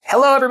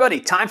Hello, everybody.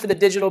 Time for the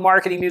digital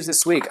marketing news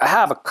this week. I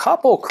have a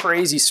couple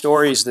crazy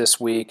stories this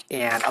week,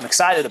 and I'm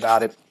excited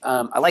about it.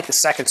 I like the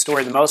second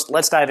story the most.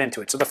 Let's dive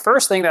into it. So the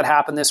first thing that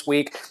happened this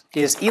week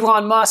is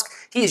Elon Musk.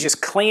 He is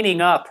just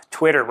cleaning up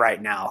Twitter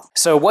right now.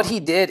 So what he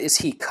did is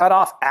he cut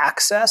off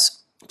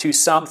access to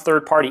some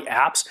third-party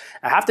apps.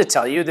 I have to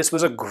tell you, this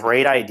was a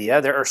great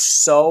idea. There are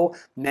so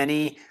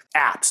many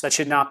apps that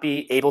should not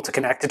be able to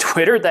connect to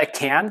Twitter that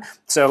can.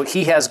 So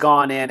he has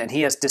gone in and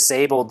he has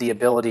disabled the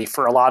ability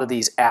for a lot of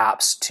these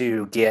apps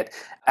to get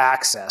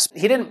access.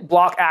 He didn't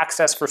block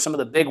access for some of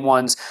the big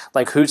ones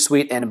like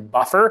Hootsuite and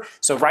Buffer.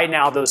 So right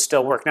now those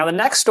still work. Now the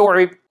next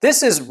story,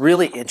 this is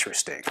really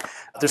interesting.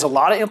 There's a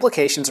lot of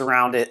implications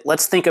around it.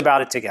 Let's think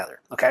about it together.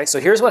 Okay, so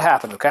here's what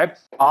happened, okay?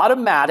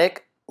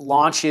 Automattic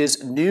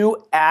launches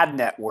new ad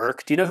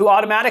network. Do you know who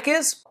Automattic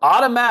is?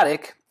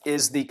 Automattic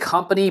is the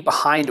company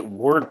behind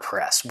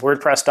WordPress,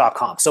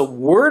 WordPress.com. So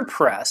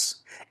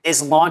WordPress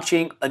is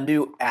launching a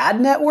new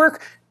ad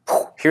network.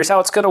 Here's how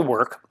it's going to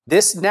work.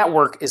 This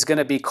network is going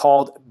to be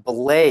called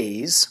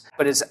Blaze,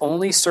 but it's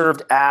only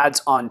served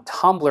ads on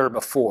Tumblr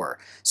before.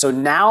 So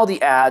now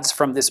the ads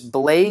from this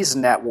Blaze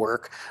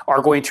network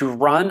are going to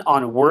run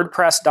on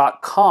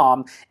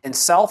WordPress.com and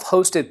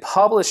self-hosted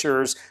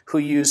publishers who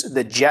use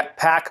the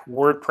Jetpack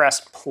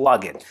WordPress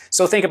plugin.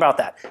 So think about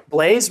that.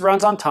 Blaze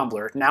runs on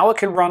Tumblr. Now it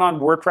can run on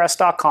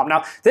WordPress.com.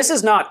 Now, this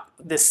is not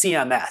the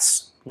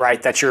CMS,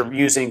 right, that you're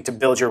using to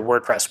build your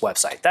WordPress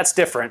website. That's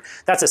different.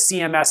 That's a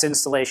CMS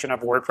installation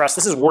of WordPress.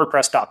 This is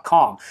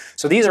WordPress.com.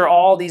 So these are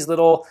all these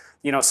little,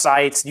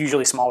 sites,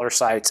 usually smaller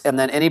sites, and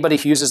then anybody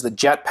who uses the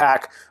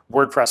Jetpack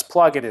WordPress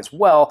plugin as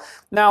well.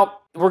 Now,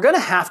 we're going to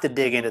have to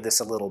dig into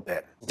this a little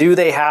bit. Do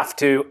they have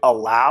to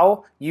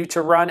allow you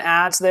to run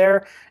ads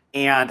there?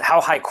 And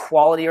how high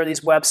quality are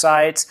these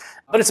websites?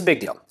 But it's a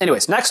big deal.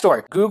 Anyways, next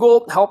story.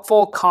 Google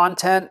helpful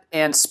content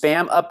and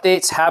spam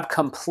updates have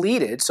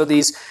completed. So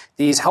these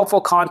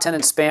helpful content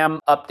and spam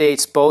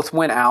updates both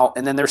went out.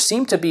 And then there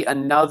seemed to be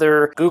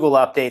another Google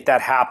update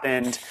that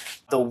happened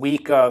the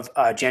week of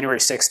January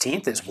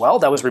 16th as well.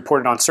 That was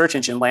reported on Search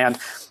Engine Land.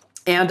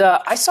 And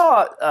I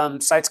saw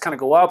sites kind of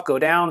go up, go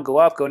down, go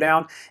up, go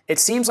down. It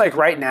seems like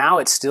right now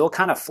it's still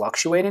kind of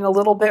fluctuating a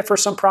little bit for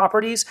some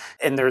properties,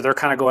 and they're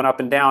kind of going up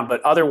and down,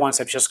 but other ones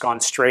have just gone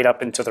straight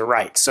up and to the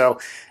right. So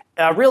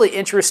really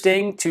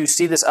interesting to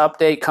see this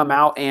update come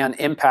out and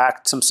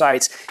impact some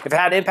sites. If it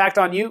had impact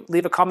on you,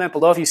 leave a comment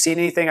below if you've seen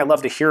anything. I'd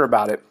love to hear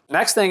about it.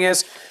 Next thing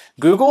is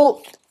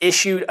Google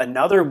issued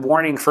another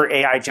warning for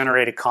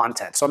AI-generated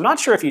content. So I'm not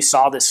sure if you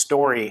saw this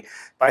story,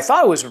 but I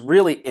thought it was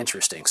really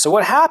interesting. So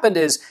what happened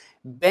is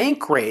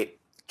Bankrate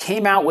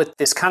came out with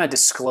this kind of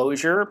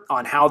disclosure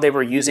on how they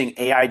were using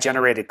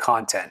AI-generated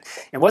content.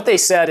 And what they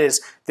said is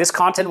this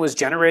content was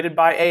generated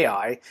by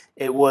AI,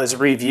 it was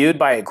reviewed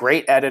by a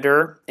great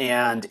editor,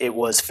 and it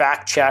was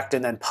fact-checked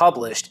and then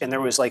published. And there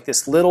was like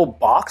this little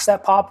box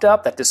that popped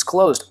up that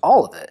disclosed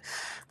all of it,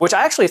 which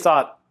I actually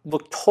thought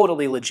looked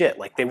totally legit.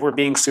 Like they were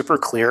being super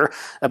clear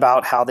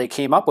about how they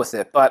came up with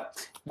it.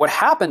 But what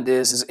happened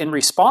is in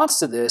response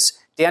to this,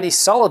 Danny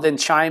Sullivan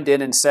chimed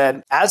in and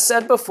said, as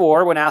said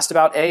before, when asked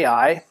about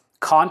AI,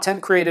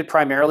 content created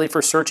primarily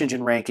for search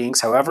engine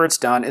rankings, however it's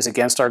done, is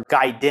against our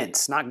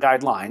guidance, not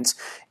guidelines.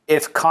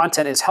 If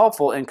content is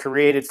helpful and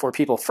created for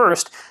people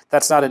first,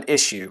 that's not an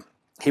issue.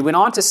 He went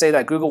on to say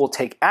that Google will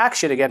take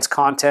action against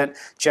content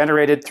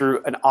generated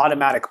through an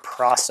automatic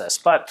process.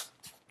 But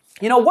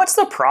what's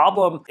the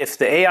problem if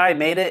the AI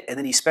made it and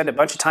then you spend a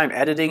bunch of time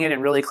editing it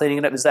and really cleaning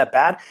it up? Is that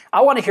bad?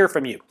 I want to hear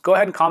from you. Go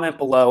ahead and comment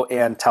below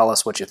and tell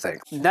us what you think.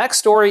 Next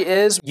story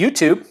is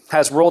YouTube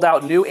has rolled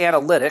out new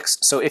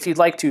analytics. So if you'd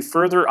like to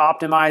further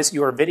optimize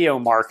your video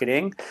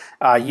marketing,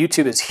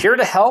 YouTube is here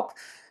to help.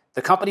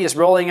 The company is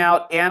rolling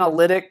out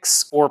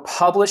analytics for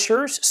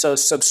publishers, so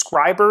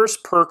subscribers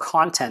per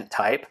content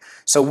type.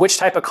 So which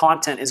type of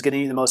content is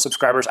getting you the most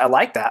subscribers? I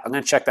like that. I'm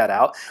going to check that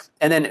out.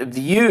 And then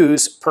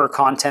views per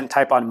content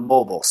type on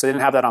mobile. So they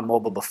didn't have that on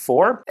mobile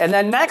before. And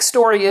then next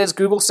story is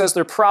Google says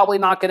they're probably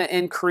not going to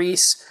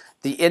increase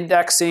the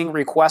indexing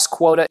request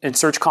quota in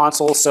Search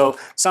Console. So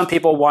some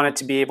people wanted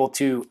to be able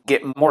to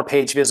get more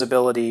page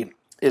visibility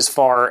as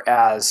far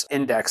as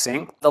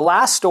indexing. The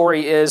last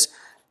story is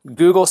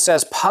Google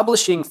says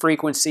publishing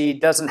frequency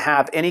doesn't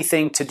have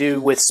anything to do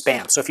with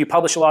spam. So if you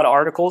publish a lot of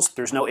articles,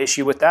 there's no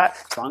issue with that,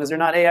 as long as they're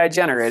not AI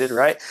generated,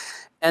 right?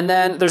 And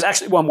then there's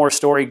actually one more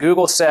story.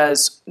 Google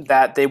says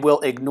that they will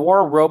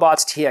ignore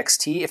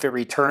robots.txt if it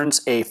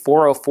returns a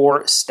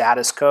 404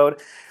 status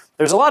code.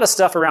 There's a lot of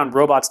stuff around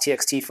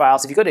robots.txt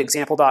files. If you go to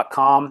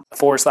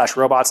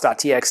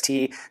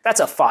example.com/robots.txt,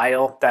 that's a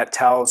file that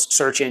tells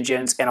search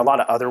engines and a lot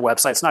of other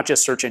websites, not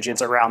just search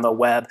engines around the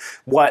web,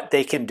 what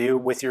they can do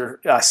with your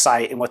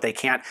site and what they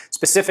can't.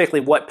 Specifically,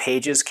 what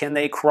pages can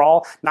they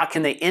crawl? Not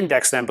can they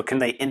index them, but can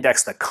they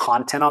index the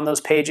content on those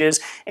pages?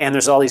 And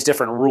there's all these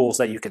different rules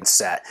that you can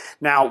set.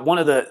 Now, one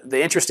of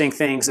the interesting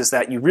things is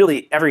that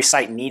every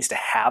site needs to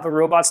have a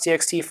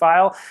robots.txt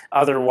file.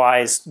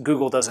 Otherwise,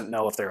 Google doesn't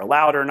know if they're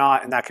allowed or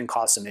not, and that can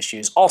cause some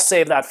issues. I'll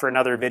save that for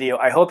another video.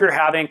 I hope you're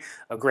having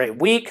a great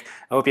week.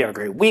 I hope you have a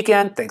great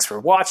weekend. Thanks for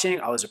watching.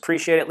 I always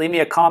appreciate it. Leave me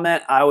a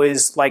comment. I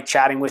always like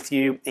chatting with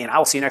you, and I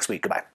will see you next week. Goodbye.